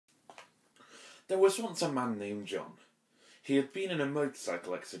There was once a man named John. He had been in a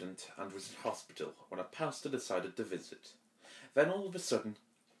motorcycle accident and was in hospital when a pastor decided to visit. Then all of a sudden,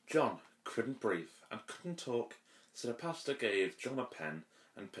 John couldn't breathe and couldn't talk, so the pastor gave John a pen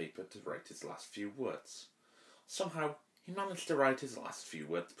and paper to write his last few words. Somehow, he managed to write his last few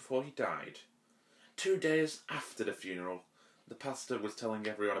words before he died. 2 days after the funeral, the pastor was telling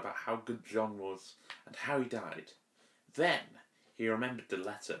everyone about how good John was and how he died. Then he remembered the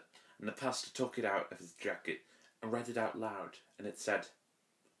letter, and the pastor took it out of his jacket and read it out loud, and it said,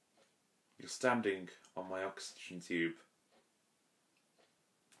 "You're standing on my oxygen tube."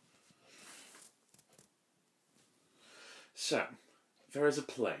 So, there is a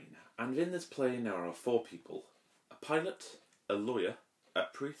plane, and in this plane there are 4 people: a pilot, a lawyer, a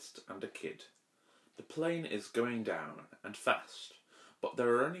priest, and a kid. The plane is going down, and fast, but there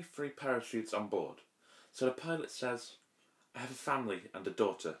are only 3 parachutes on board, so the pilot says, "I have a family and a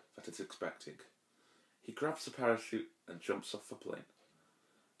daughter that is expecting." He grabs the parachute and jumps off the plane.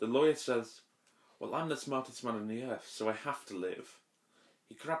 The lawyer says, "Well, I'm the smartest man on the earth, so I have to live."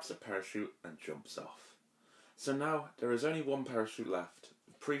 He grabs the parachute and jumps off. So now there is only 1 parachute left.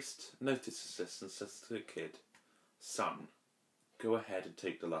 The priest notices this and says to the kid, "Son, go ahead and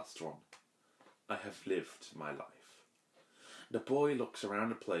take the last one. I have lived my life." The boy looks around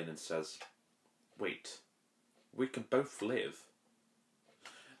the plane and says, "Wait, we can both live."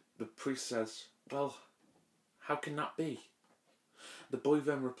 The priest says, "Well, how can that be?" The boy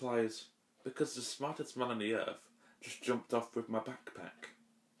then replies, "Because the smartest man on the earth just jumped off with my backpack."